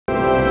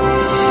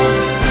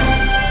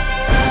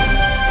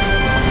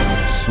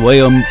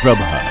Swayam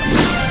Prabha.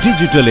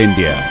 Digital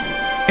India.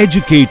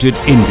 Educated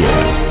India.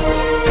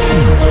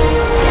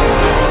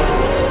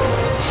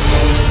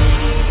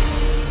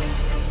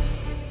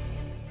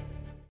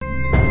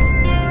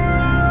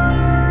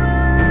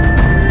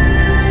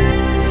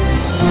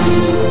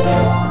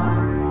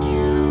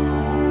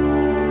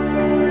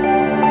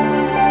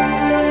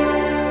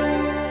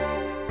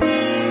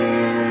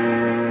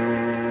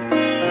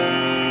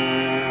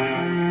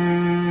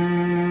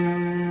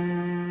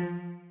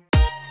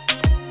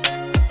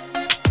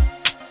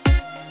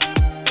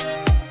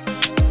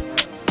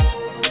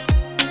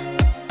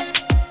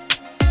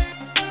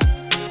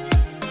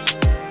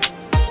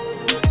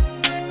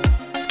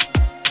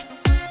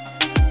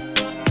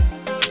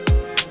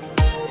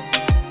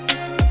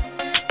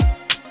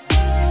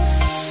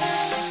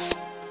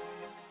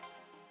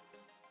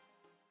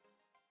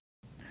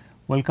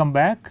 Welcome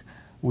back.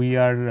 We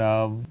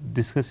are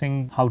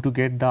discussing how to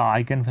get the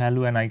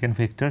eigenvalue and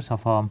eigenvectors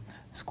of a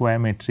square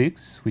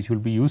matrix, which will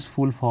be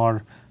useful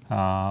for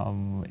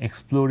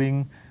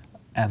exploring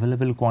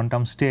available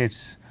quantum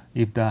states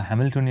if the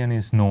Hamiltonian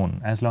is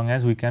known, as long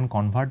as we can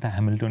convert the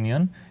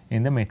Hamiltonian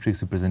in the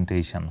matrix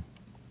representation.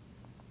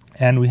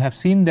 And we have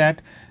seen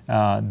that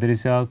there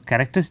is a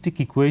characteristic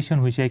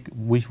equation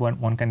which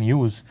one can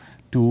use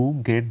to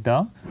get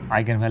the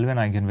eigenvalue and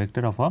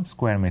eigenvector of a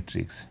square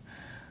matrix.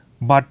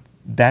 But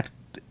that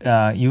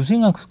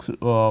using a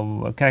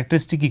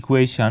characteristic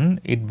equation,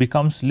 it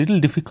becomes little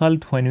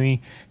difficult when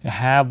we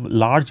have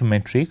large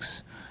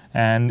matrix,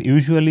 and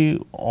usually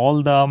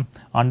all the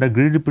under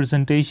grid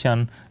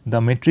representation, the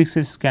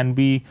matrices can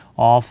be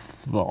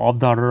of the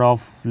order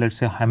of, let us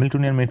say,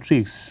 Hamiltonian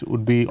matrix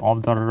would be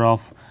of the order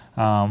of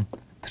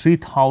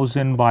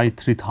 3000 by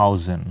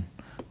 3000,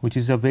 which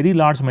is a very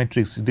large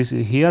matrix. This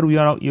here we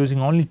are using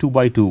only 2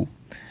 by 2.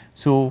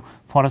 So,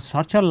 for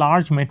such a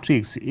large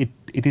matrix,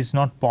 it is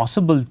not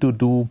possible to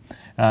do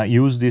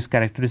use this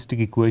characteristic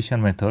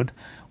equation method.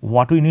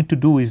 What we need to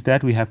do is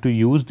that we have to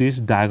use this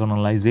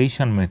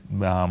diagonalization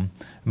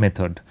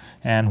method.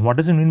 And what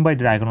does it mean by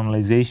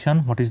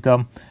diagonalization? What is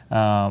the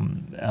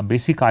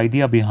basic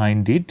idea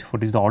behind it?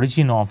 What is the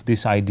origin of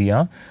this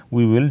idea?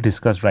 We will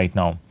discuss right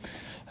now.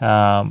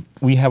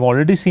 We have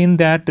already seen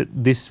that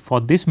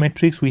for this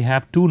matrix we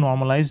have two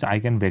normalized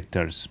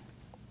eigenvectors.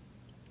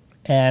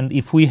 And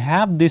if we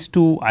have these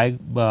two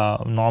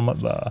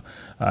normalized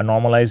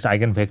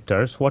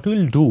eigenvectors, what we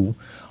will do,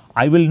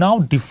 I will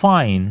now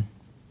define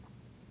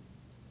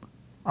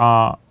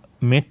a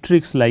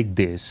matrix like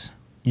this.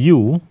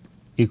 U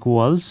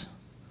equals,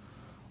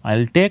 I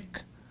will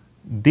take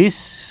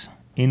this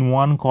in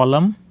one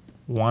column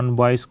 1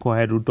 by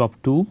square root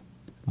of 2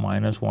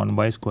 minus 1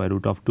 by square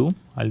root of 2.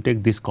 I will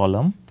take this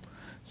column,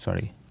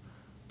 sorry,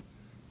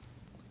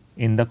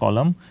 in the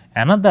column.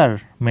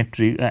 Another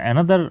matrix,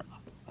 another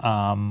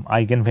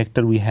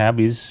eigenvector we have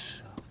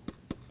is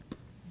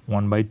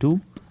 1 by 2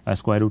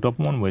 square root of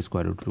 1 by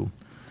square root of 2.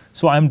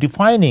 So, I am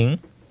defining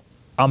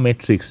a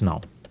matrix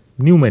now,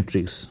 new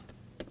matrix.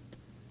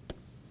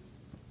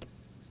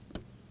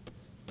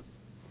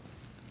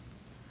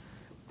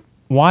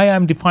 Why I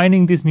am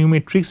defining this new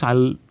matrix, I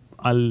will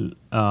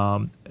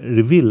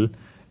reveal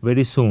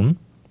very soon.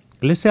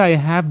 Let us say I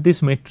have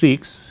this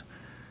matrix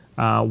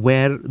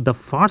where the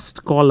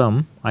first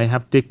column I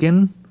have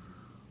taken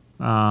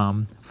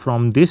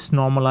from this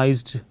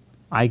normalized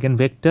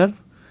eigenvector,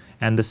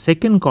 and the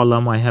second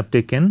column I have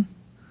taken,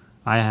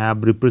 I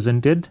have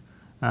represented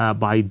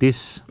by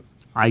this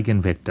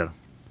eigenvector.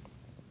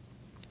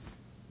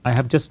 I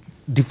have just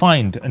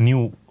defined a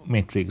new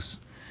matrix,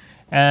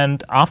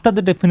 and after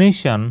the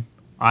definition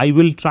I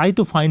will try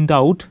to find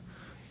out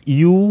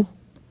U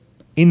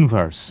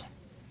inverse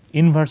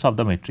of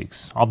the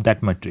matrix, of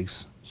that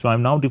matrix. So, I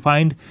am now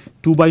defined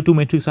 2 by 2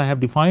 matrix I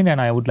have defined,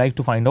 and I would like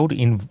to find out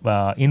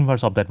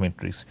inverse of that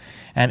matrix.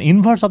 And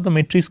inverse of the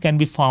matrix can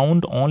be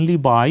found only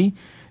by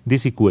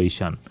this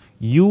equation.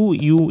 U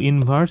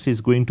inverse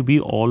is going to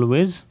be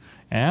always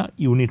a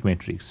unit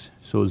matrix.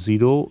 So,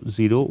 0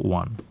 0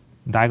 1,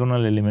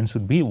 diagonal elements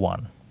would be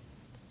 1.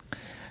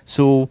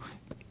 So,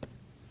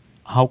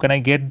 how can I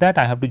get that?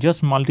 I have to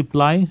just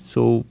multiply.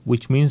 So,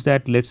 which means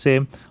that let us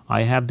say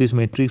I have this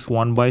matrix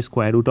 1 by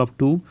square root of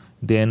 2,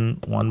 then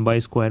 1 by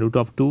square root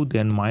of 2,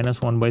 then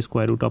minus 1 by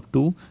square root of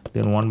 2,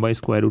 then 1 by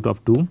square root of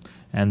 2,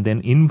 and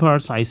then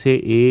inverse I say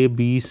A,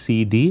 B,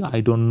 C, D. I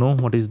do not know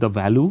what is the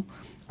value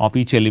of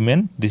each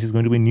element. This is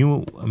going to be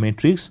new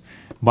matrix,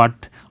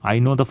 but I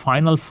know the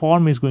final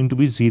form is going to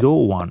be 0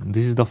 1.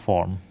 This is the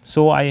form.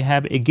 So, I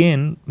have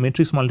again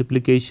matrix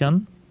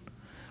multiplication,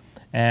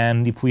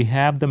 and if we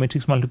have the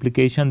matrix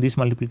multiplication, this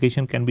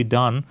multiplication can be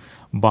done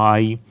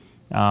by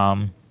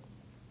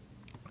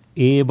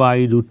A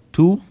by root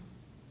 2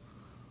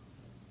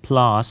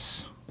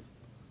 plus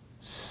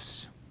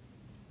this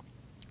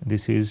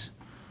is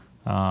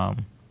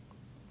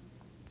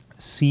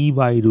C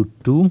by root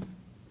 2,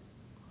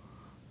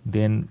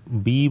 then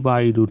B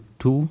by root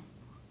 2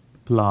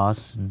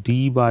 plus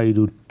D by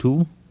root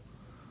 2,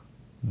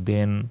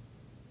 then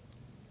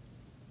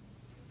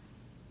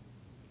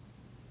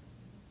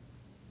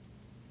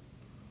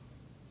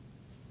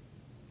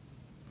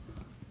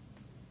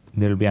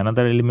there will be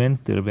another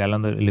element, there will be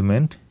another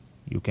element.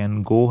 You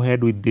can go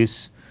ahead with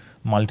this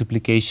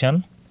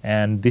multiplication,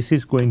 and this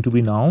is going to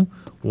be now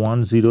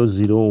 1 0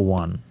 0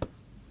 1.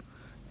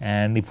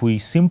 And if we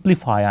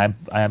simplify,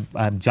 I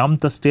have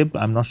jumped the step,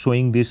 I am not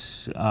showing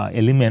these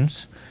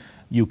elements.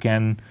 You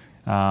can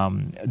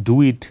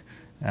do it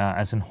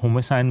as an home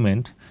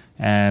assignment,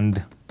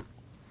 and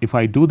if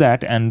I do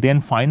that, and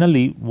then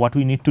finally what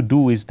we need to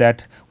do is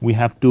that we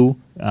have to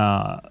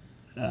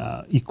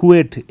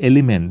equate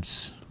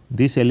elements.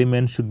 This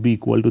element should be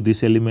equal to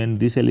this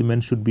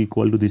element should be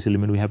equal to this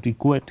element. We have to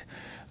equate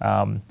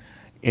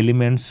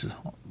elements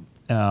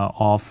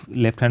of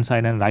left hand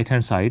side and right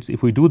hand sides.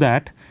 If we do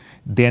that,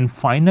 then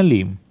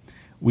finally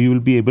we will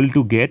be able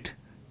to get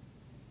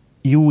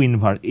U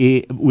inverse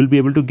A, we will be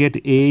able to get A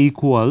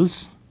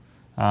equals,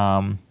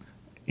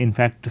 in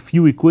fact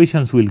few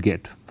equations we will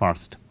get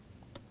first,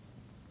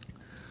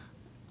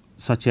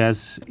 such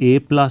as A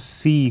plus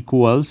C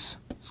equals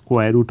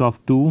square root of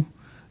 2,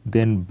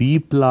 then B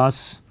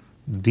plus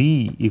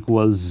D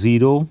equals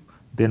 0,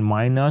 then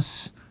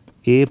minus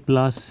A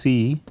plus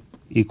C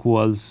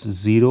equals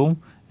 0,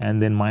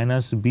 and then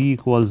minus B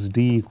equals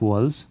D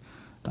equals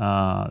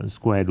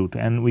square root,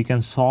 and we can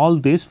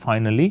solve this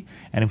finally,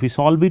 and if we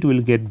solve it we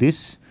will get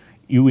this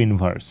U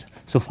inverse.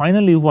 So,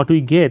 finally what we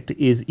get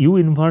is U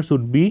inverse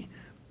would be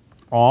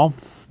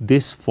of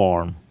this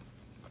form.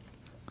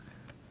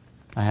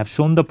 I have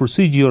shown the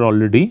procedure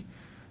already.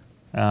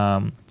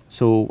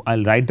 So, I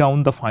will write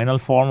down the final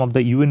form of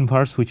the U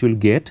inverse which we will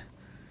get.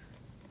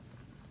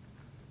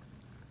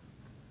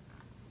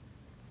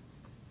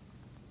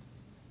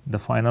 The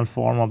final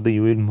form of the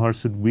U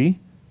inverse would be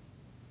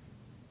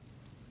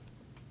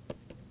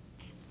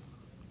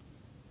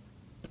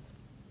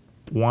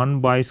one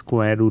by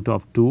square root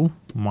of 2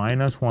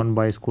 minus 1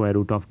 by square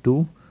root of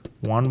 2,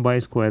 1 by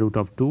square root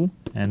of 2,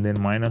 and then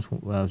minus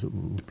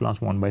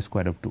plus 1 by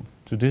square root of 2.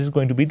 So, this is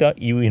going to be the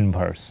U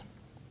inverse.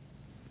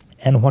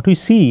 And what we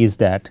see is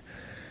that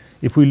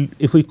if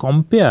we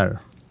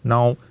compare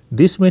now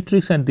this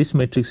matrix and this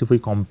matrix, if we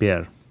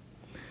compare,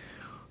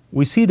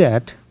 we see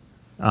that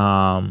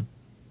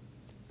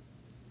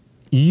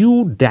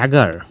U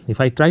dagger, if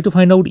I try to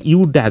find out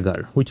U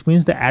dagger, which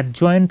means the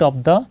adjoint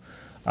of the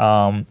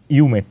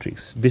U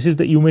matrix. This is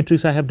the U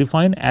matrix I have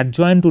defined.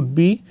 Adjoint would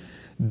be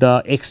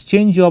the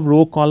exchange of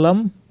row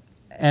column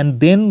and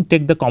then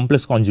take the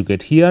complex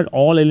conjugate. Here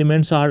all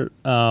elements are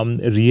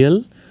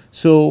real.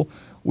 So,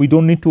 we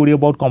do not need to worry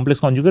about complex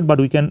conjugate, but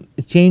we can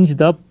change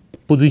the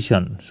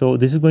position. So,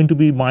 this is going to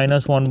be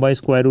minus 1 by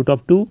square root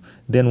of 2,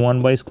 then 1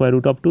 by square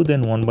root of 2,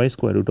 then 1 by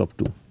square root of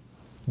 2.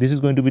 This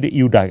is going to be the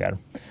U dagger.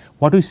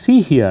 What we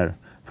see here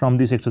from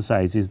this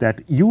exercise is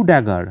that U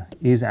dagger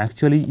is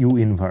actually U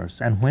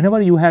inverse, and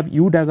whenever you have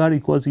U dagger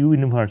equals U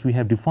inverse, we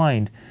have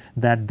defined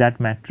that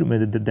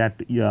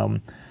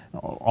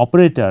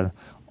operator,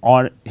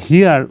 or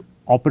here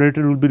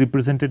operator will be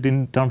represented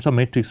in terms of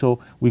matrix. So,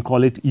 we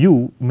call it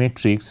U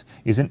matrix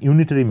is an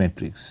unitary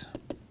matrix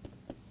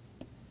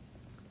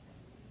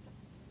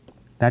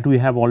that we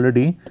have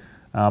already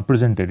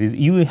presented. Is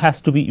U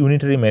has to be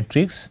unitary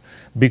matrix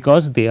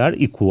because they are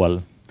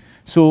equal.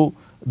 So,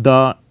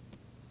 the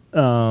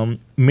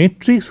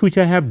matrix which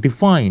I have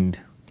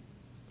defined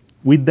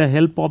with the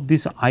help of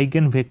this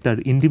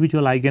eigenvector,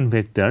 individual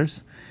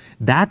eigenvectors,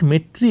 that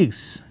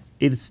matrix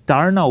is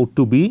turned out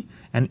to be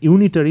an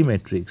unitary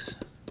matrix.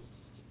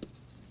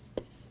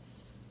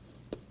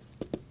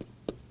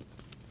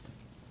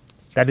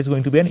 That is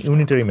going to be an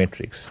unitary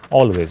matrix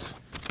always.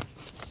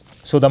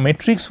 So, the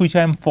matrix which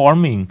I am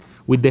forming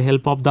with the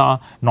help of the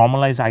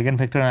normalized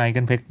eigenvector and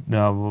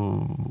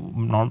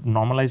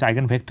normalized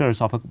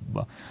eigenvectors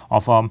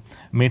of a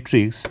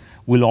matrix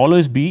will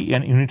always be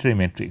an unitary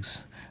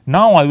matrix.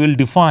 Now, I will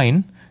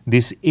define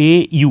this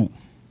AU.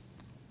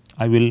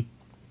 I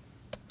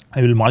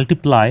will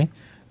multiply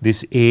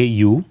this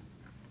AU.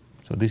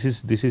 So, this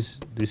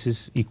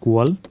is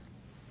equal.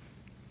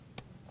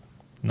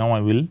 Now, I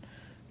will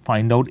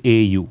find out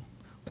AU.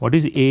 What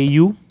is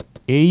AU?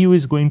 AU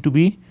is going to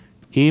be,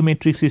 A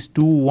matrix is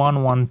 2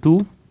 1 1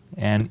 2,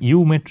 and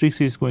U matrix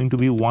is going to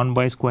be 1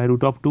 by square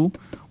root of 2,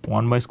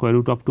 1 by square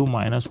root of 2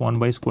 minus 1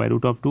 by square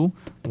root of 2,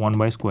 1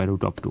 by square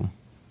root of 2.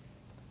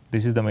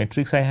 This is the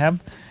matrix I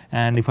have,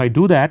 and if I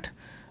do that,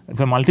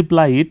 if I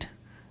multiply it,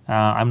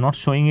 I am not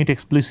showing it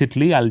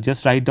explicitly, I will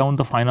just write down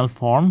the final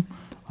form.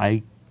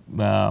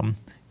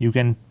 You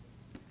can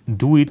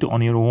do it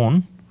on your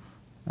own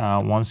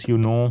once you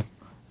know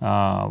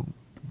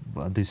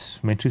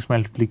this matrix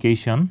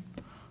multiplication.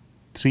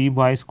 3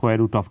 by square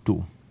root of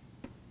 2.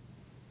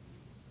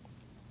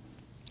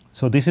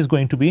 So, this is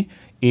going to be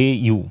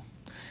AU,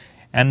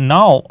 and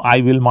now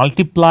I will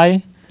multiply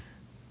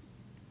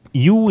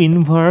U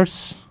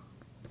inverse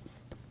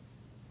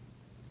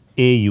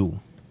AU,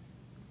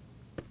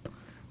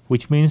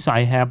 which means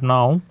I have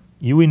now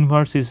U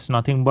inverse is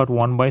nothing but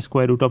 1 by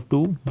square root of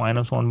 2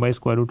 minus 1 by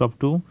square root of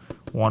 2,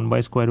 1 by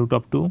square root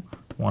of 2,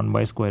 1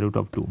 by square root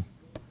of 2.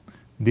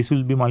 This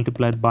will be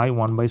multiplied by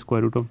 1 by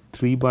square root of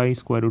 3 by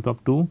square root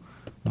of 2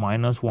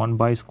 minus 1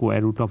 by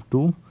square root of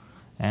 2,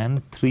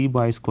 and 3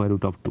 by square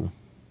root of 2.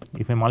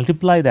 If I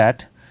multiply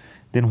that,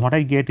 then what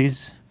I get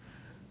is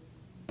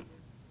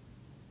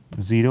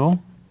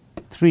 0,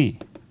 3.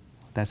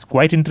 That is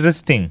quite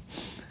interesting.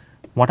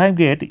 What I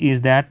get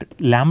is that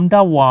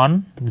lambda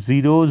 1,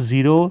 0,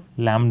 0,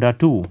 lambda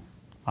 2.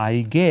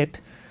 I get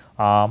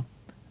a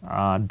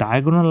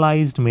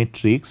diagonalized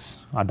matrix,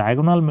 a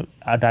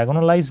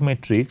diagonalized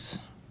matrix,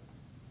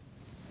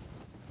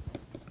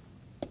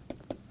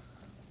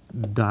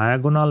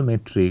 diagonal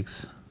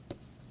matrix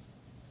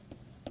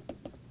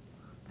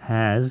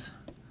has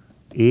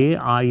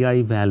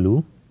aii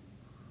value,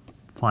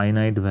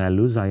 finite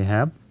values I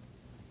have,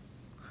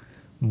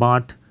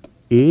 but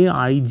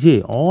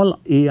aij, all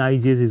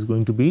aij's is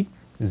going to be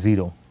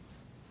 0.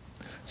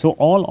 So,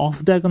 all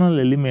off diagonal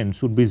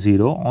elements would be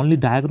 0, only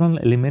diagonal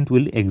element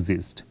will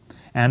exist,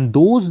 and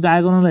those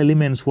diagonal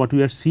elements what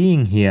we are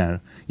seeing here,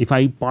 if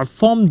I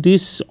perform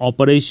this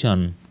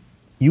operation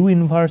U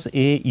inverse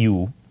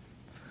AU,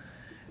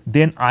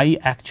 then I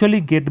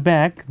actually get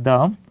back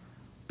the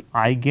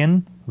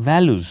eigen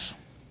values.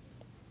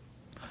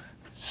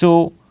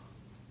 So,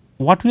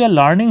 what we are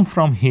learning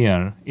from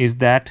here is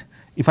that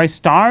if I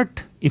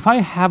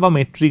have a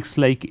matrix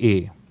like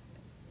A,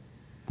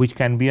 which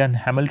can be a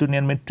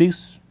Hamiltonian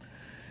matrix,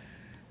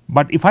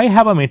 but if I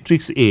have a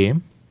matrix A,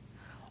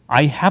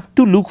 I have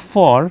to look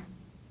for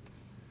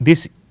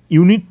this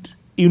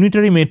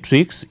unitary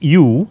matrix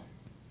U.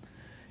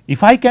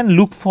 If I can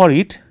look for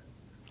it,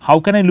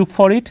 how can I look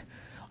for it?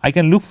 I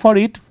can look for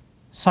it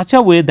such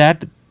a way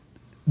that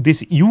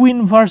this U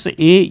inverse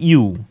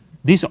AU,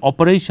 this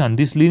operation,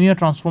 this linear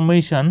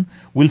transformation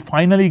will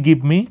finally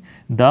give me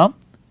the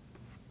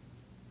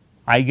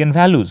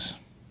eigenvalues.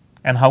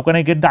 And how can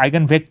I get the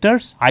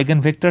eigenvectors?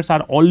 Eigenvectors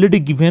are already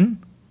given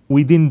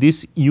within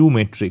this U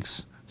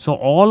matrix. So,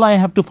 all I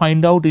have to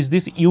find out is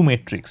this U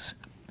matrix,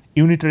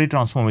 unitary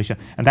transformation,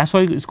 and that is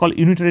why it is called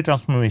unitary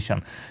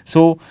transformation.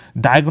 So,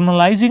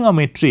 diagonalizing a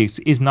matrix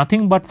is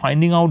nothing but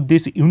finding out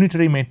this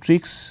unitary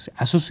matrix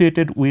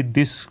associated with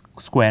this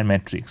square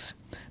matrix,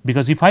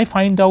 because if I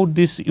find out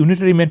this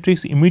unitary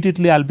matrix,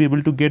 immediately I will be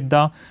able to get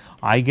the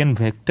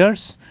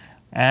eigenvectors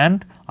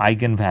and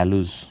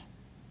eigenvalues.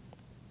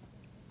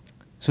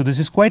 So, this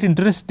is quite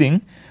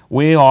interesting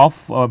way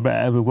of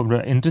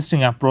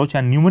interesting approach,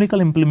 and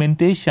numerical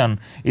implementation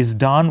is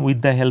done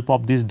with the help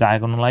of this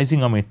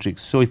diagonalizing a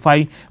matrix. So, if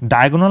I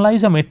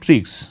diagonalize a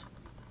matrix,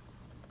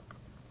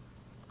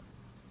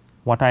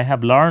 what I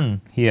have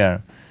learned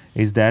here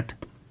is that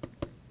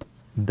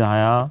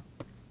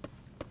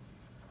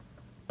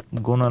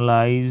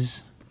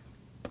diagonalize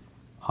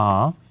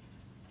a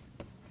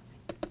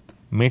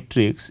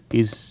matrix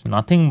is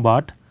nothing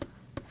but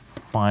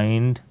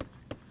find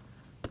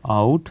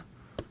out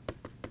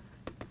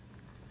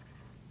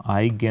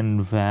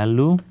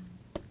eigenvalue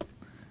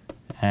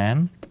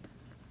and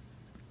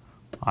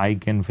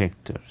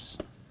eigenvectors.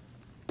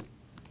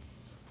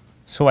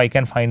 So, I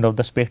can find out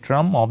the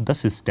spectrum of the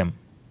system,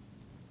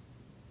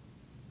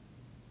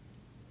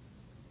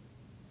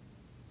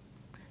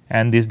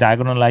 and this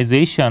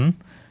diagonalization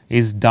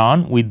is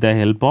done with the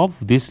help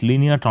of this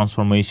linear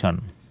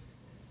transformation.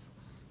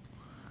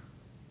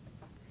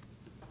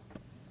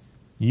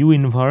 U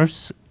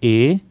inverse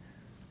A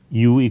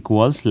U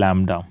equals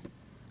lambda,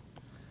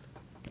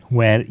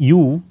 where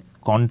U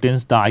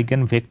contains the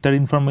eigenvector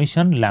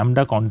information,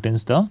 lambda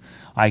contains the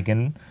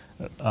eigen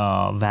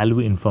value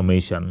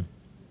information.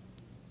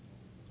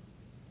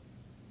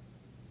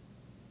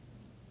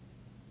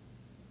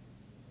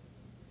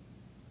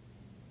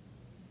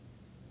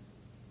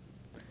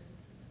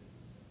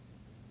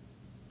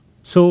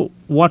 So,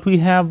 what we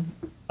have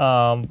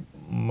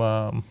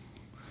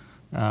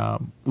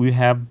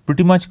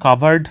pretty much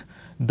covered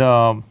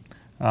the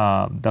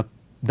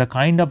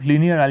kind of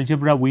linear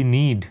algebra we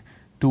need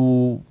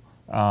to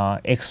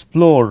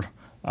explore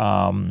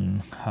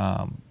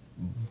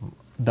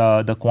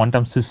the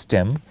quantum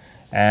system,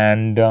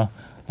 and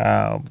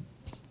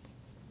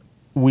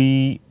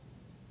we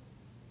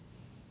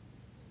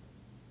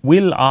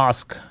will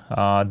ask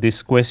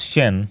this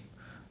question.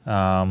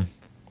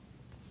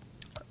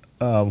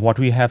 What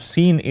we have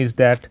seen is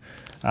that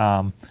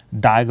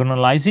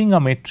diagonalizing a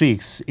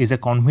matrix is a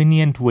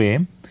convenient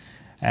way,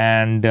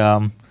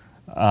 and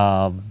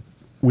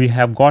we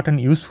have got an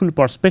useful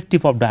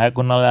perspective of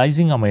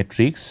diagonalizing a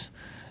matrix.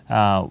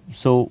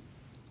 So,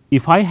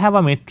 if I have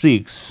a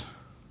matrix,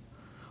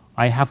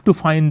 I have to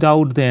find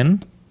out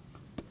then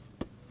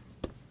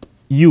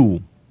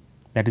U,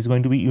 that is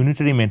going to be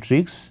unitary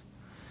matrix,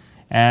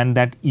 and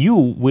that U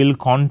will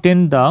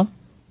contain the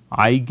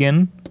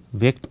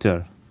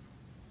eigenvector.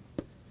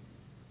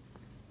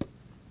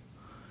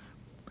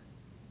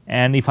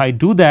 And if I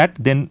do that,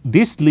 then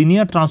this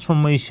linear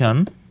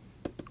transformation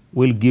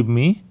will give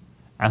me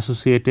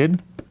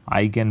associated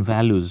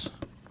eigenvalues.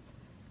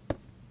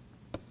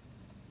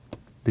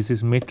 This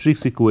is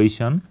matrix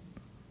equation,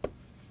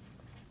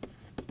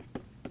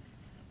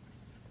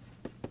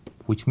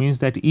 which means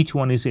that each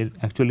one is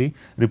actually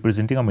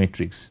representing a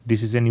matrix.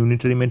 This is an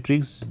unitary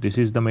matrix, this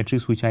is the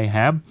matrix which I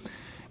have,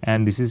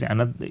 and this is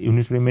another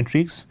unitary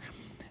matrix,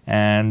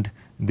 and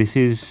this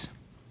is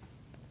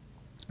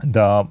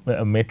the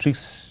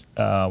matrix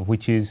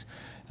which is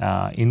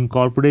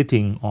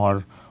incorporating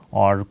or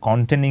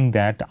containing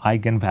that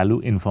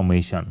eigenvalue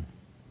information.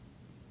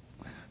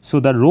 So,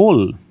 the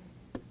role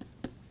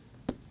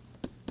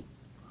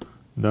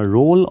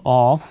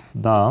of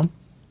the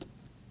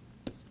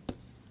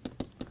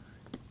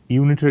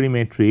unitary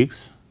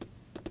matrix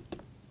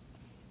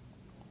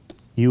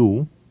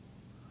U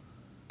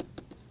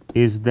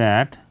is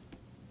that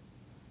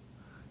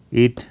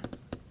it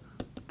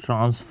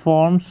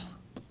transforms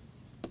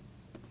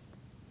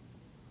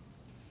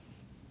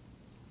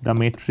the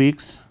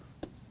matrix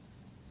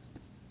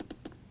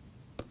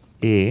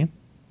A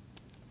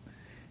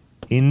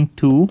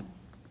into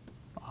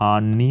a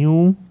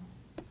new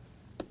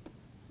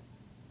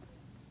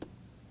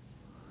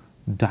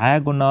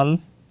diagonal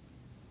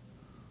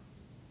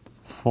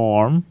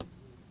form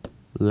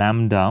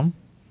lambda,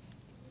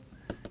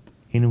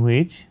 in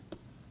which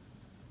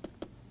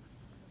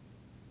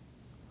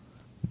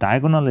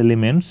diagonal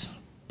elements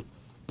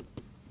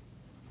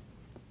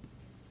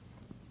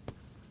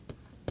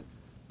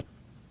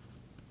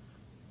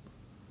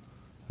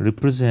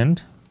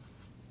represent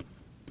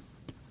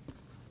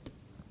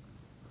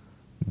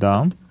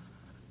the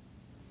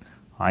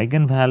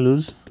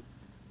eigenvalues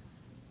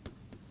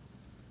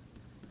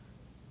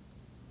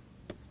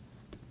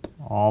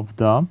of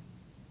the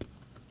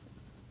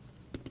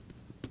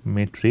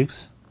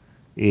matrix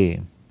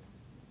A,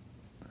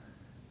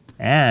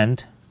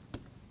 and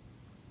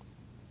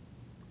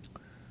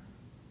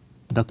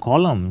the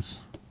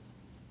columns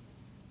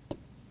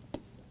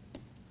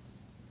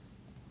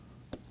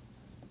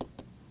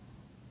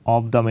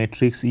of the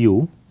matrix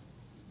U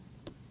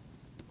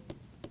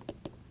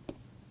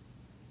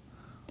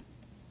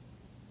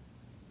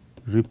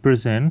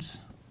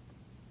represents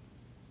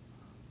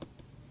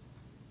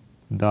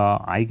the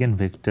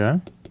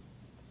eigenvector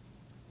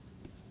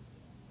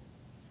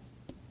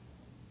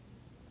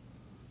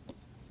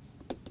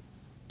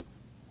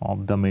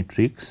of the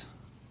matrix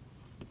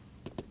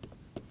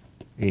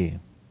A.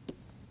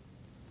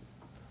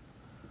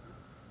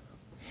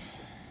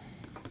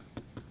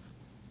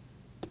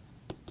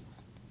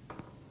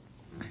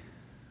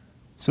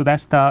 So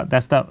that's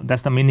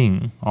the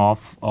meaning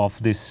of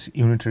this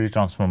unitary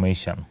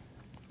transformation.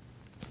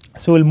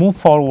 So we'll move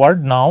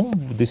forward now.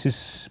 This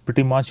is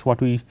pretty much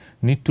what we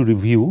need to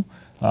review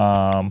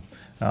for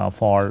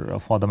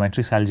the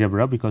matrix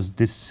algebra, because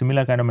this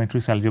similar kind of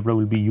matrix algebra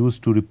will be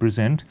used to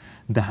represent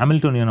the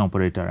Hamiltonian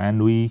operator,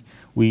 and we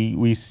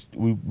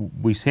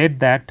said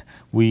that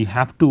we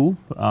have to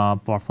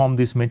perform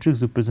this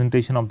matrix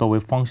representation of the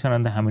wave function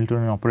and the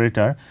Hamiltonian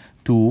operator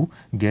to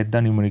get the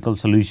numerical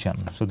solution.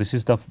 So this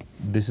is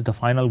the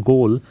final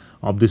goal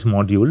of this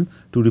module,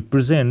 to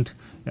represent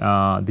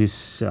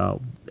this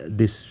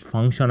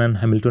function and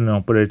Hamiltonian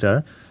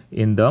operator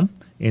in the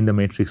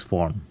matrix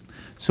form.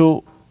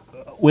 So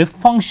wave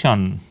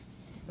function,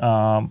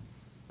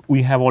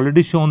 we have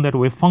already shown that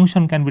wave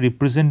function can be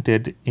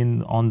represented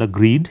on the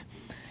grid,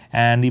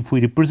 and if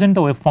we represent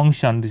the wave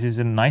function, this is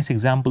a nice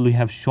example we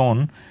have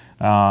shown.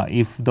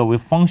 If the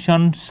wave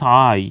function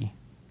psi,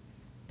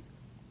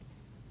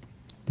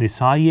 the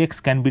psi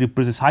x can be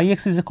represented, psi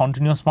x is a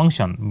continuous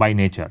function by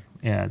nature,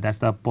 that is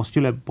the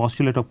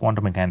postulate of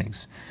quantum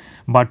mechanics.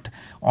 But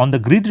on the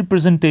grid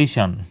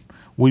representation,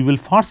 we will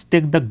first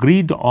take the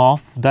grid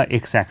of the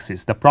x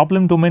axis. The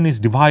problem domain is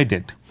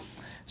divided.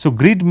 So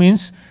grid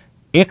means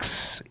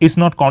x is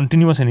not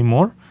continuous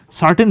anymore,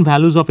 certain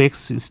values of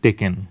x is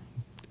taken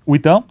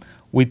with a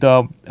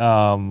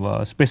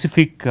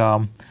specific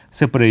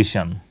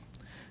separation.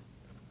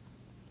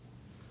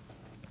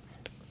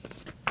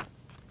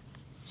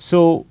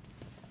 So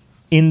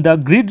in the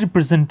grid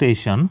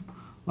representation,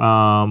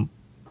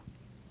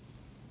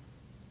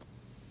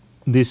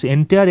 this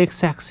entire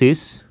x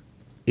axis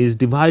is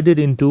divided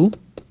into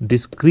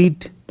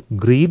discrete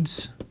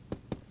grids,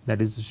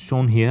 that is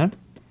shown here,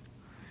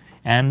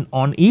 and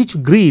on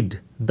each grid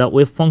the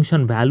wave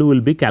function value will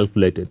be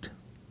calculated.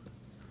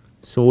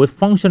 So wave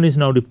function is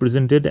now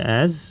represented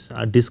as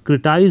a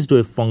discretized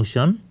wave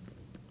function,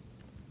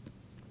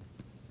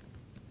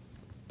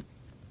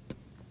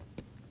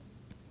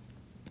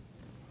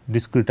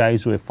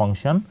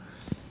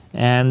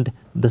 and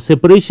the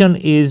separation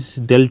is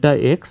delta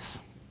x.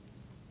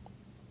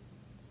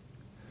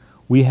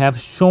 We have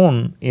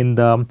shown in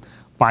the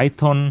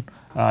Python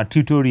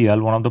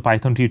tutorial, one of the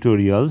Python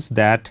tutorials,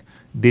 that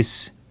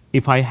this,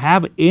 if I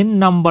have n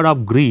number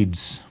of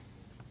grids,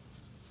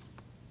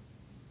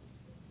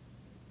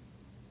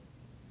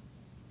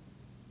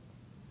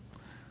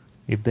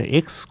 if the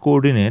x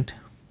coordinate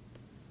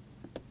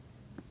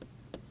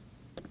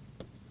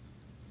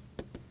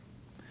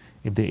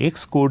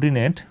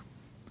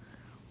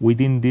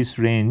within this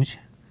range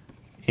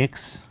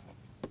x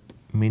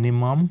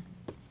minimum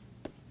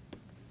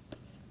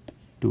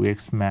to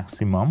x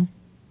maximum,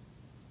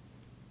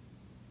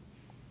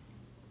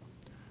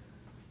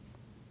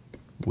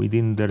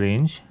 within the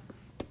range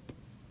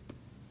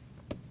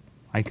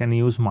I can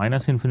use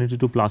minus infinity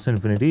to plus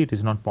infinity. It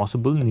is not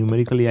possible.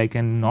 Numerically, I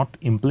cannot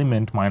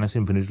implement minus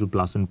infinity to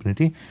plus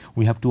infinity.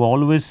 We have to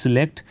always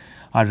select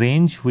a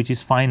range which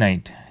is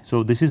finite.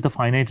 So, this is the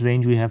finite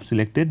range we have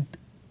selected.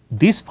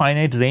 This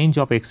finite range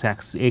of x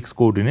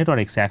coordinate or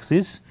x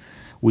axis,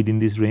 within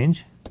this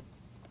range,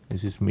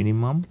 this is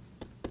minimum,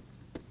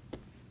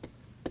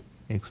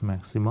 x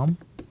maximum.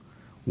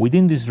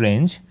 Within this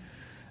range,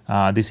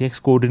 this x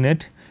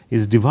coordinate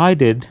is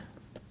divided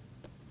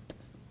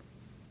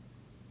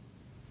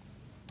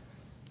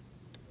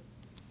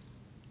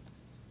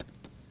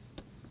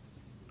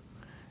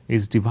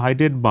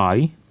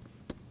by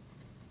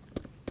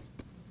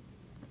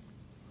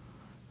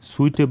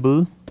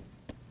suitable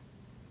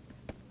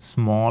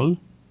small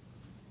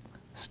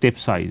step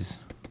size,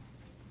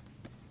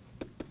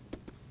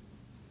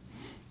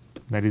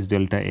 that is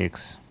delta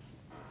x.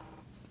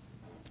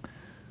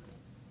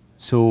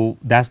 So,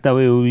 that is the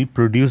way we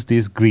produce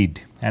this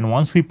grid, and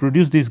once we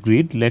produce this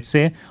grid, let us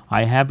say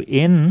I have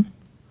n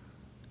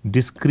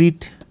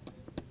discrete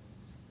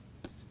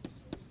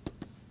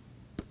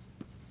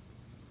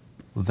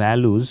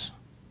values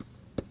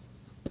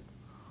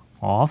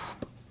of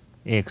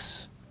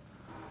x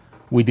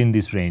within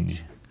this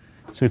range.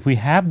 So, if we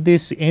have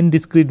this n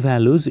discrete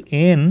values,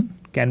 n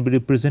can be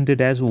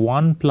represented as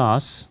 1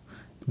 plus,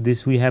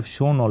 this we have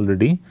shown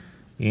already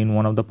in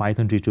one of the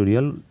Python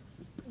tutorial,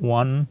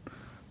 1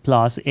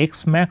 plus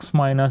x max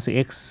minus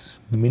x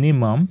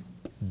minimum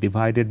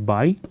divided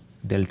by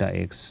delta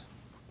x.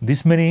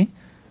 This many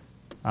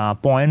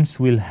points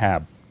will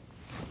have,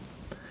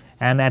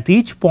 and at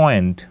each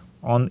point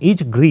on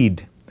each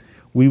grid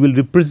we will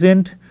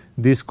represent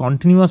this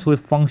continuous wave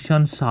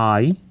function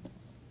psi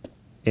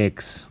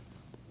x.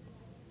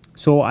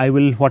 So, I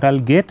will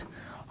get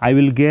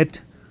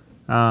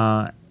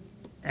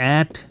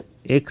at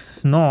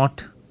x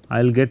naught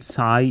I will get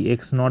psi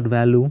x naught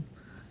value,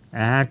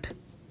 at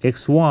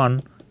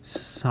x1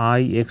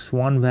 psi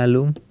x1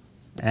 value,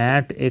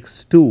 at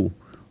x2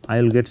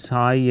 I will get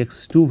psi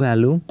x2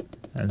 value,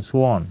 and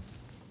so on.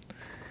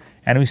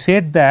 And we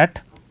said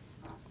that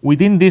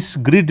within this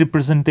grid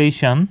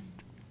representation,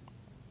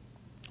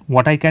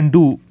 what I can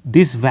do,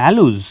 these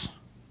values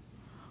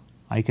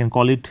I can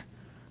call it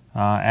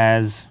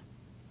as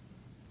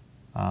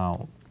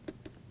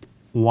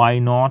y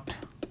naught,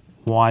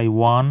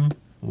 y1,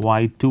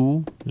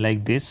 y2,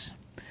 like this.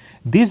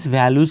 These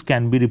values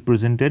can be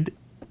represented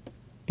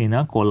in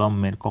a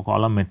column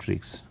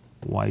matrix,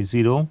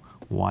 y0,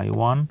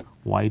 y1,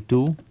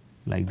 y2,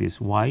 like this,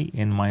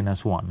 yn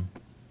minus 1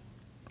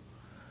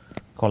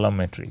 column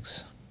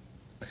matrix.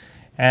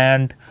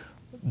 And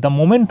the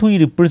moment we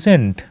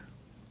represent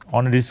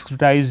on a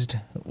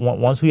discretized,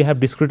 once we have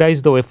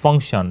discretized the wave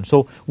function,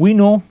 so we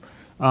know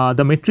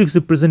the matrix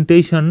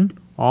representation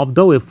of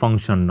the wave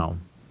function now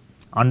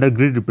under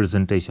grid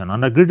representation.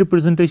 Under grid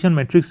representation,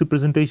 matrix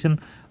representation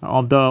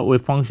of the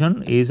wave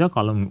function is a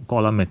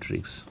column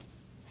matrix.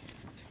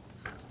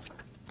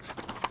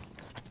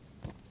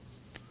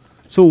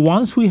 So,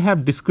 once we have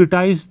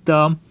discretized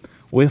the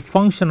wave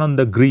function on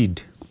the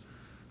grid,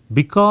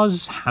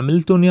 because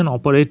Hamiltonian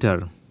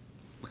operator,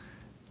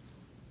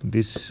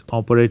 this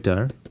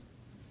operator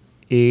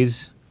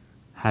is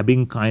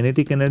having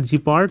kinetic energy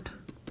part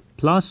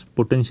plus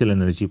potential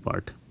energy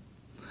part.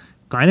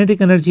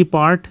 Kinetic energy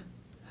part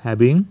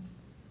having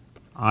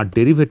a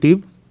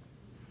derivative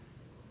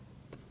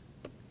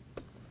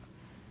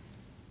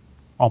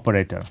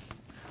operator.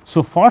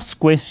 So, first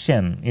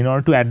question, in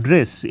order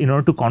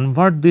to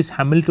convert this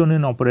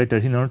Hamiltonian operator,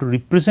 in order to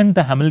represent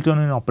the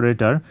Hamiltonian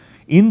operator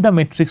in the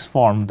matrix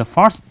form, the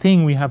first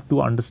thing we have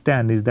to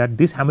understand is that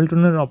this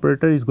Hamiltonian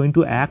operator is going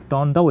to act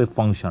on the wave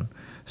function.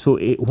 So,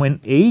 when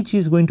H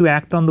is going to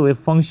act on the wave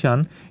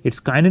function,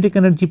 its kinetic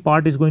energy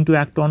part is going to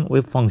act on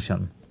wave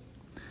function,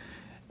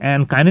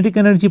 and kinetic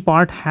energy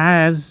part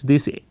has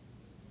this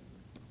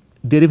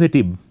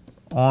derivative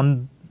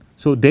on.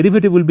 So,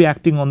 derivative will be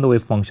acting on the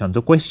wave function.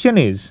 So, question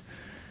is,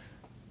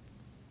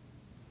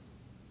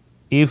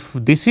 if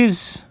this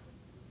is,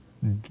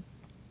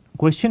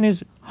 question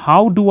is,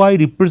 how do I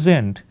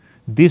represent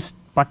this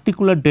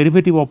particular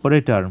derivative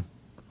operator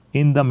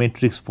in the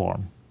matrix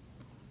form?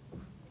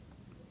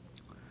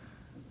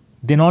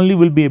 Then only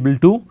we will be able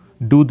to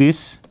do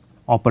this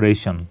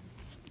operation.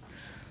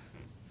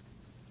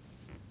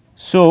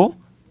 So,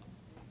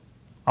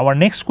 our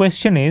next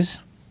question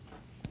is,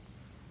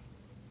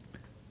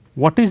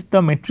 what is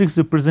the matrix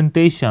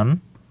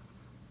representation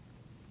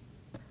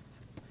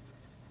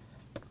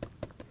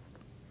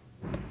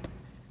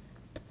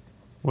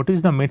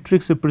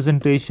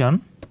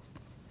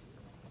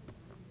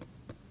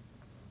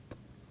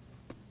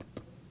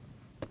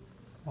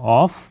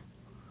of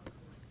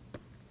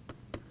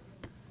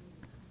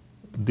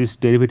this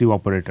derivative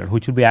operator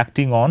which will be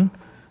acting on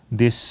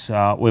this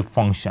wave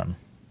function?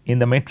 In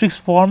the matrix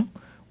form,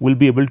 we will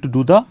be able to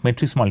do the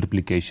matrix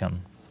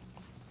multiplication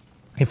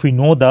if we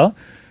know the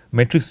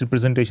matrix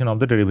representation of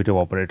the derivative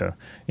operator.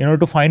 In order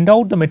to find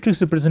out the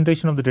matrix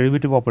representation of the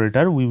derivative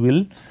operator, we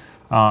will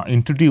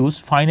introduce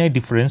finite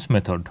difference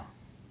method.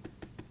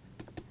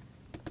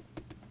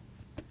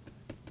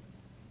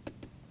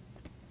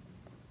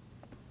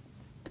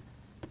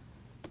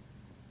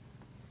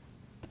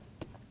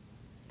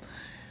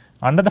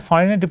 under the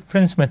finite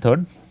difference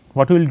method,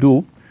 what we will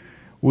do,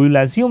 we will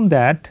assume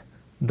that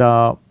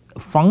the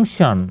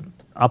function,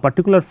 a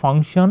particular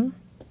function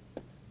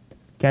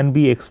can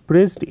be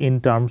expressed in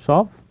terms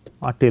of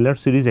a Taylor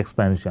series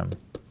expansion,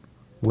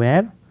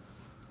 where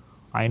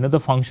I know the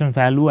function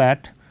value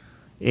at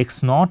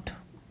x naught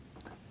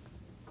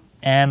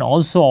and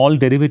also all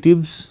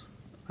derivatives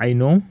I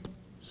know.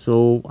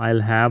 So, I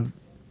will have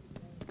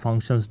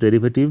function's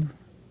derivative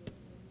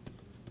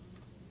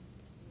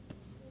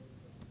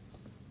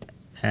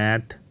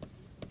at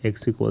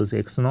x equals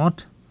x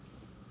naught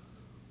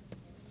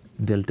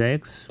delta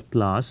x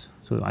plus.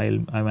 So, I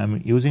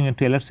am using a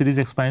Taylor series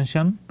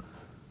expansion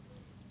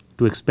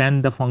to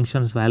expand the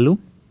function's value.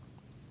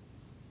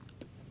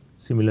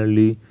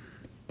 Similarly,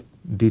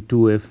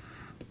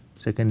 d2f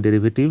second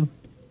derivative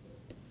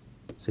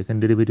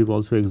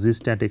also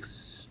exists at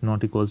x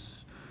naught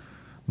equals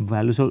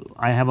value. So,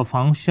 I have a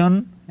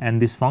function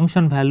and this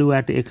function value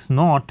at x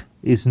naught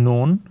is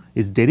known,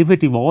 its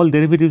derivative, all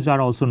derivatives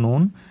are also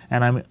known,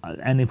 and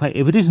if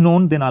it is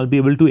known, then I will be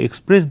able to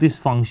express this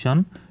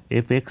function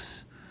f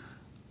x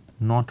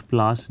naught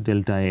plus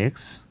delta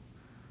x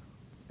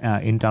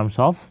in terms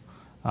of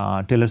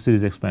Taylor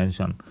series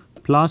expansion,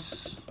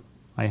 plus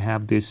I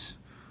have this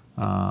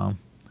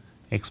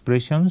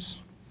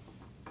expressions.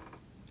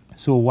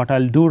 So, what I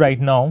will do right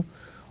now,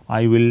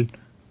 I will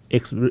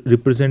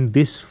represent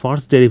this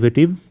first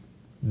derivative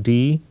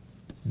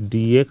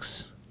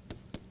dx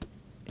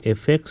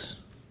f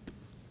x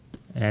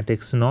at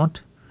x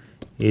naught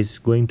is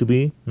going to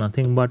be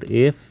nothing but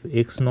f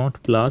x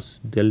naught plus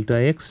delta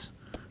x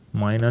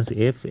minus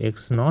f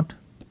x naught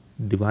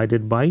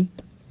divided by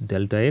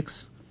delta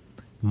x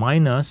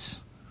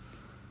minus,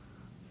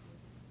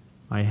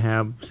 I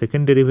have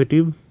second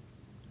derivative,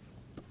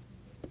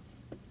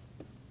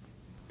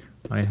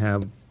 I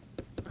have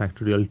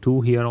factorial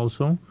 2 here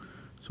also.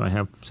 So, I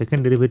have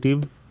second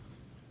derivative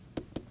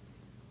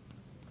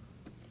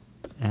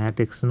at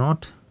x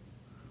naught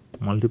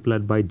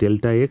multiplied by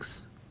delta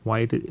x.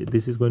 Why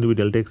this is going to be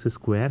delta x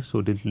square.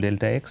 So,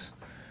 delta x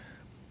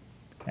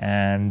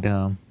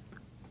and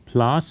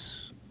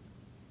plus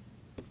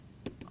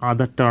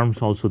other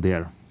terms also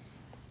there.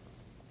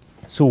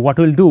 So, what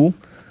we will do,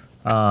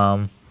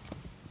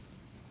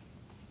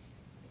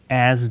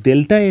 as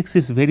delta x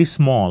is very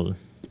small,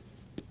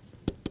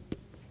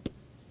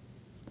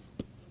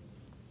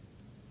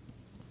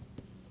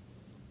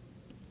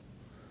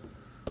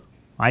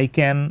 I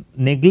can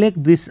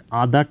neglect these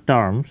other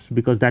terms,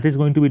 because that is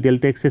going to be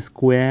delta x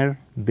square,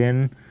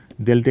 then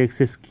delta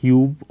x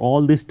cube,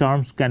 all these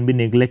terms can be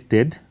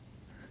neglected,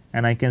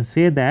 and I can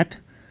say that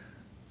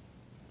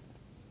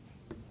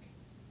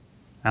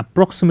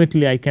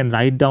approximately I can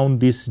write down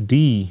this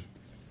d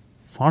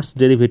first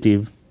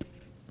derivative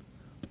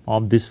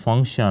of this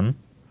function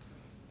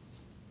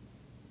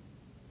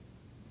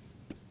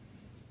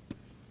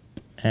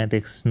at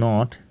x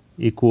naught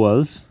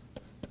equals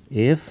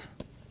f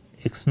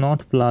x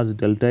naught plus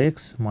delta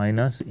x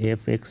minus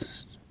f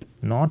x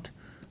naught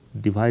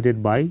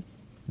divided by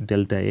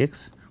delta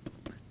x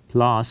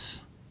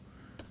plus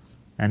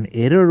an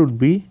error would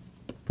be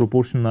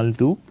proportional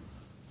to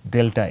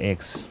delta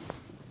x.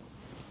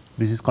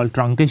 This is called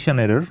truncation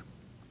error.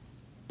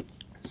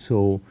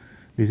 So,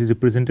 this is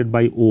represented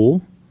by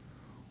O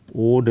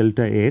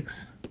delta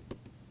x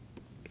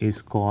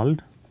is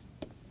called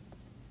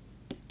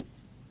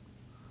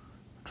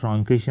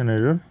truncation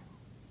error,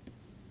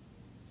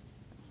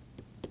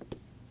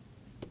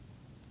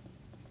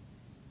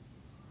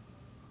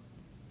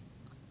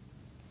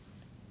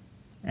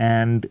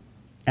 and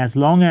as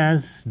long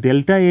as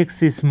delta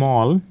x is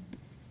small,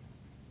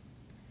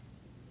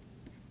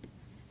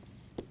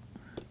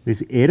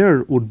 this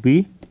error would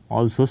be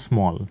also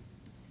small.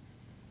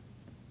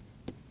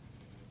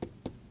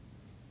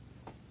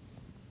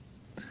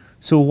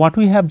 So, what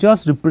we have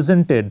just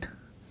represented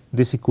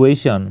this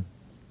equation,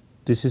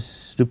 this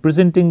is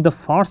representing the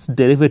first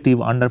derivative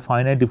under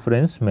finite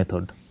difference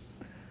method.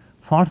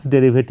 First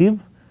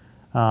derivative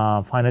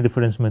finite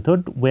difference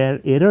method, where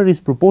error is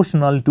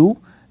proportional to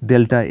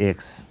delta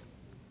x.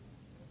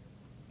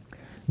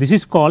 This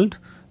is called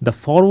the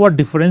forward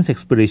difference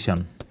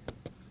expression.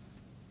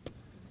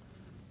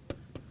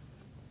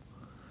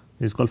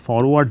 This is called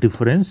forward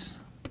difference .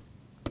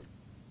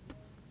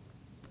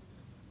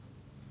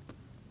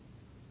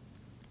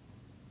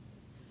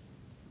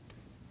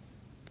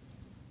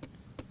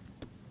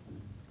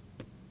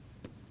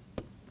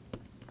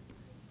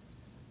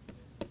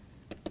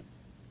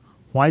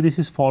 Why this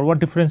is forward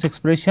difference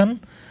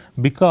expression?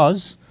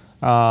 Because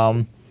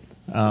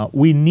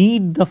we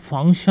need the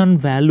function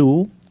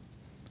value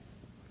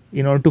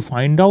in order to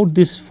find out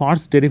this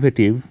first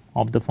derivative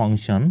of the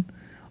function.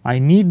 I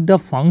need the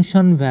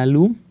function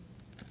value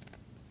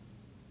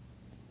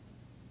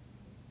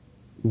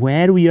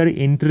where we are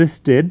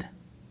interested.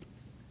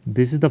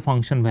 This is the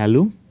function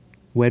value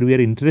where we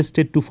are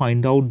interested to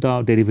find out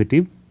the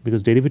derivative,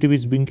 because derivative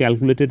is being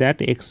calculated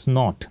at x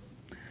naught.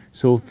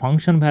 So,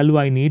 function value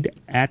I need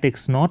at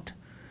x naught.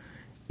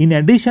 In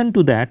addition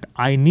to that,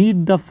 I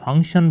need the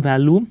function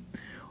value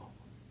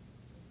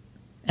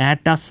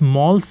at a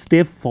small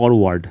step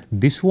forward.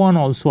 This one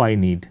also I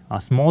need a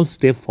small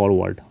step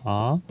forward,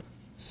 a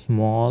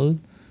small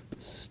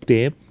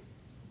step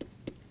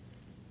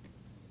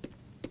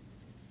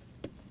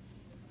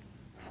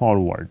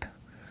forward.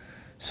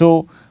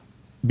 So,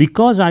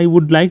 because I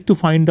would like to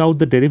find out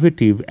the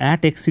derivative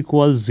at x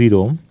equals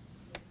 0,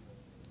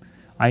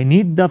 I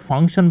need the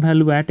function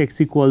value at x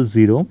equals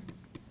 0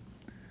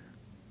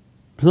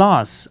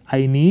 plus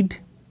I need,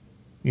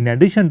 in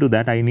addition to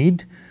that, I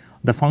need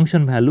the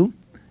function value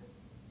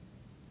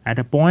at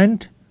a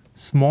point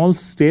small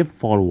step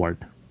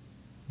forward.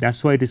 That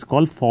is why it is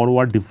called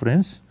forward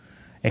difference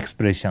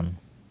expression.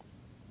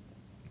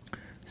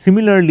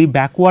 Similarly,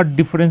 backward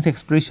difference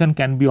expression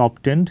can be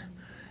obtained,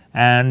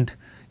 and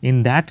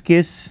in that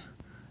case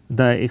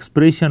the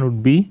expression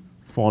would be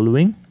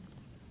following.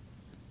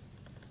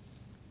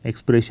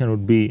 Expression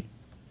would be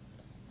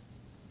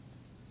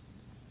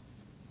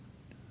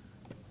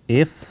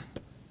f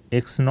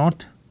x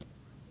naught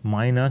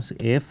minus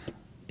f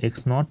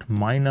x naught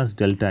minus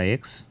delta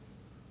x,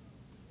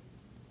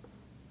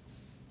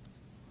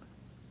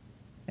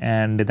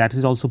 and that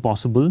is also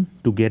possible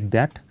to get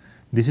that.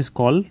 This is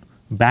called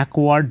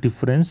backward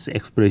difference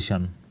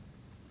expression.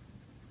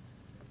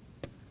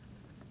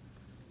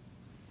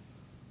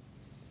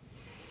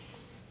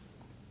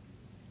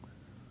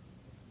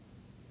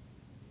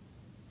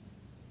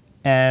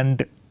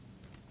 And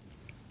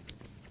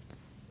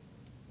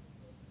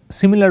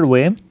similar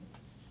way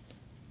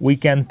we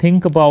can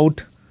think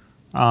about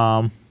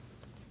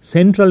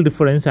central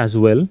difference as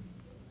well,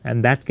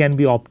 and that can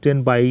be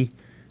obtained by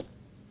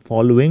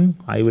following.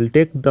 I will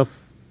take the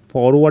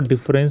forward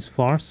difference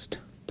first,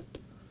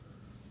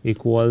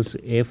 equals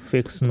f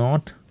x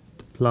naught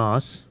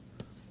plus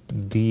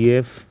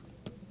df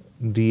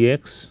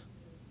dx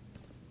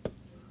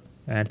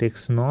at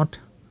x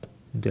naught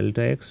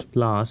delta x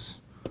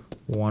plus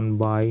 1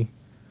 by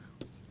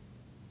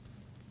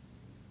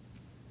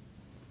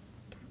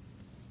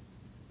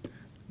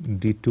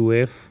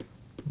d2f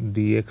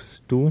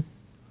dx2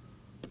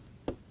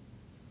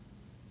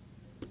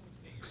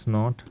 x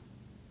naught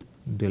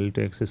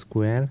delta x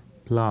square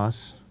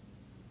plus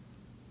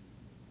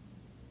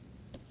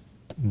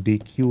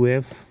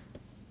dqf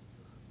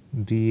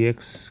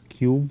dx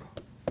cube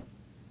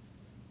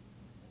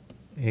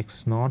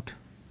x naught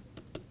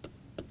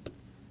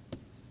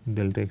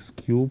delta x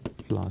cube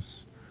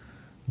plus.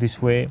 This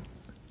way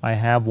I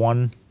have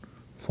one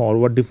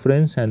forward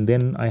difference and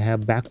then I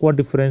have backward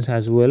difference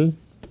as well.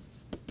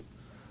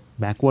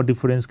 Backward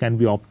difference can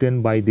be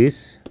obtained by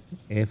this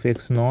f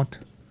x naught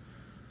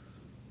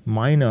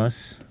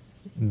minus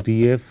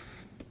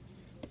df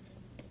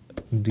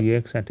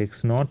dx at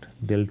x naught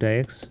delta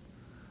x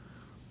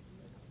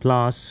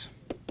plus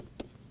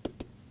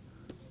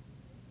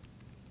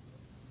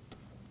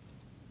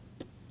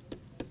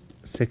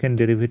second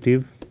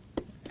derivative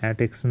at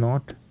x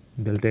naught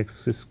delta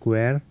x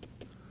square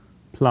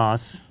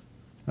plus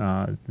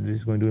this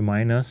is going to be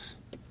minus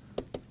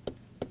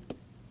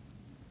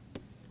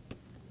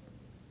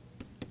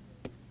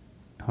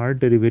third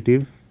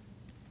derivative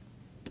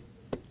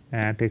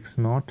at x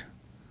naught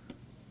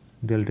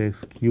delta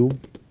x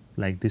cube,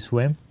 like this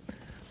way.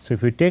 So,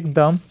 if we take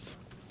the,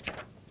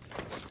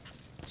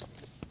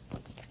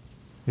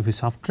 if we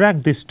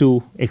subtract these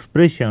two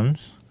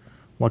expressions,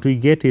 what we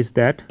get is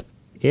that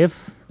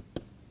f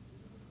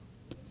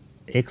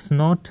x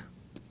naught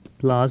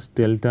plus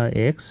delta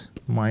x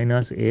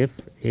minus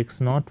f x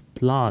naught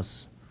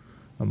plus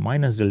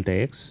minus delta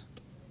x.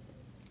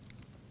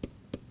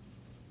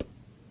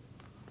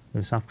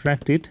 We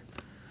subtract it,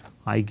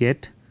 I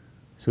get,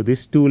 so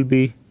this 2 will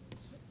be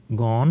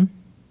gone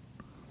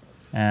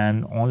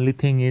and only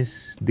thing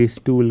is this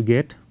 2 will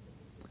get.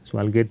 So,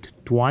 I will get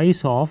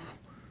twice of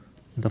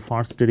the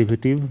first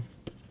derivative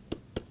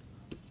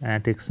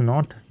at x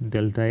naught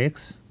delta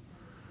x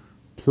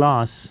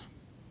plus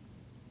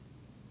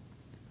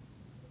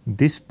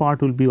this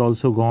part will be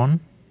also gone.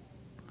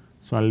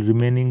 So, I will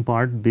remaining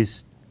part,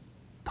 this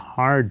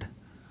third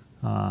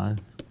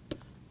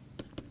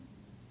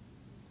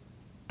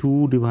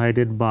 2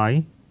 divided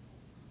by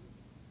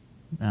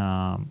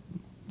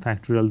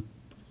factorial,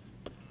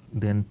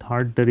 then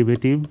third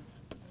derivative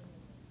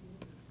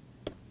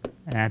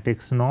at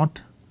x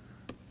naught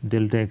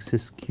delta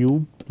x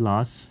cube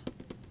plus,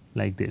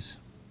 like this.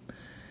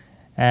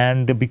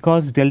 And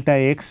because delta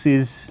x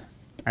is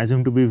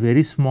assumed to be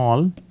very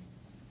small,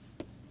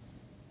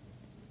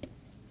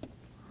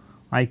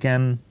 I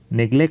can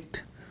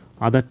neglect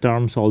other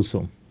terms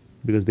also,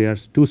 because they are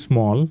too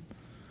small.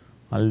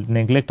 I will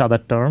neglect other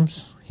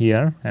terms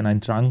here and I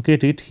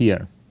truncate it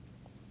here.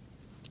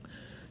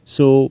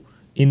 So,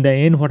 in the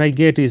end what I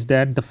get is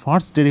that the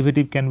first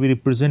derivative can be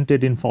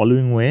represented in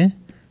following way: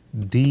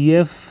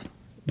 df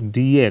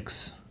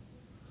dx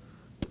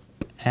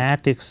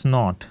at x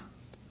naught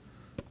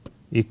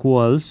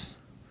equals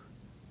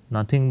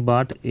nothing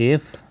but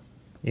f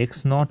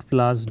x naught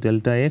plus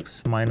delta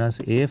x minus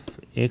f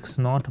x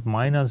naught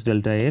minus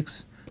delta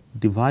x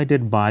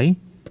divided by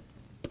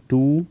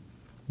 2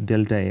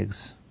 delta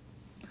x,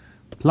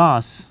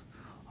 plus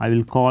I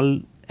will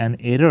call an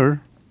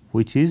error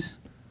which is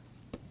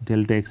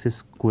delta x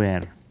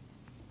square.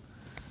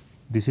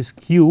 This is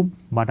cube,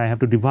 but I have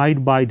to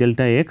divide by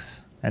delta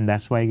x, and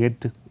that is why I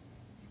get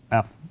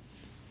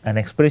an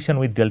expression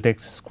with delta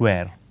x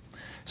square.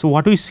 So,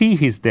 what we see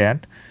is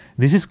that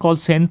this is called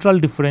central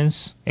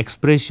difference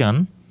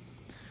expression,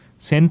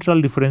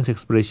 central difference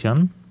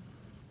expression,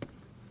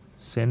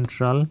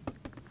 central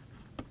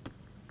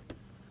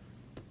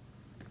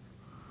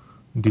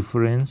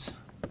difference.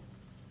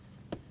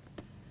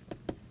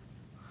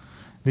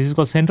 This is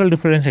called central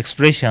difference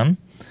expression,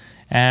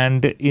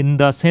 and in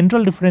the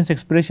central difference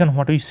expression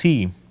what we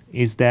see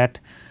is that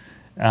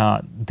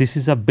this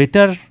is a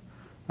better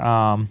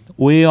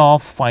way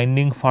of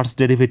finding first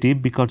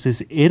derivative, because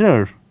this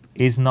error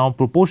is now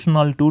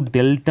proportional to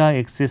delta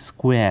x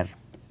square.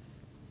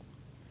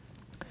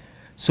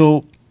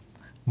 So,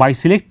 by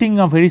selecting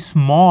a very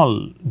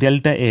small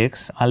delta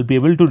x, I will be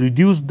able to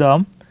reduce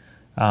the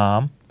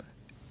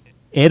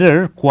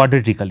error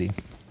quadratically.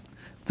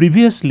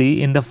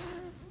 Previously, in the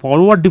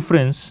forward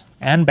difference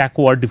and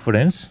backward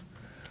difference,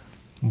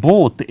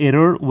 both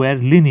error were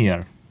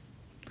linear.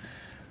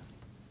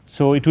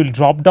 So, it will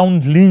drop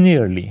down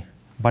linearly,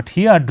 but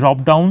here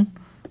drop down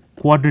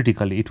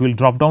quadratically, it will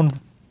drop down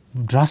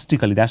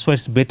drastically. That is why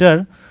it is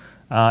better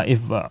if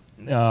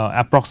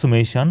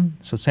approximation.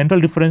 So, central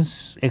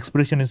difference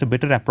expression is a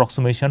better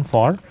approximation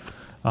for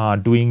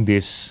doing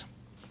this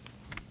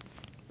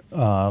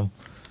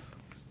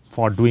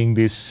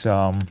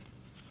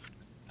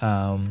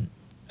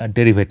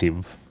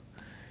derivative.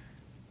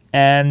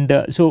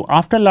 And so,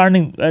 after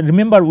learning,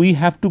 remember we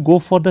have to go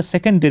for the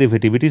second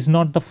derivative. It is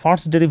not the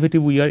first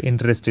derivative we are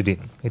interested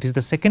in, it is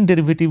the second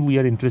derivative we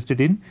are interested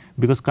in,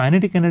 because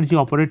kinetic energy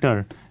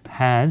operator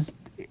has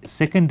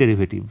second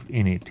derivative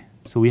in it.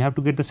 So, we have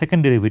to get the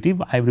second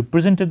derivative. I have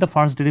represented the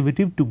first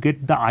derivative to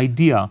get the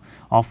idea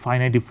of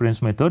finite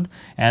difference method,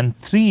 and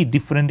three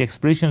different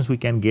expressions we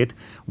can get.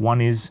 One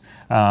is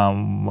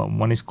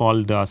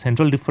called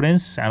central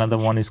difference, another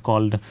one is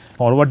called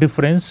forward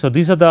difference. So,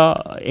 these are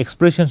the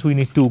expressions we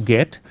need to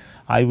get.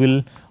 I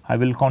will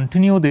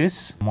continue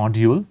this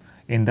module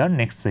in the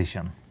next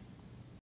session.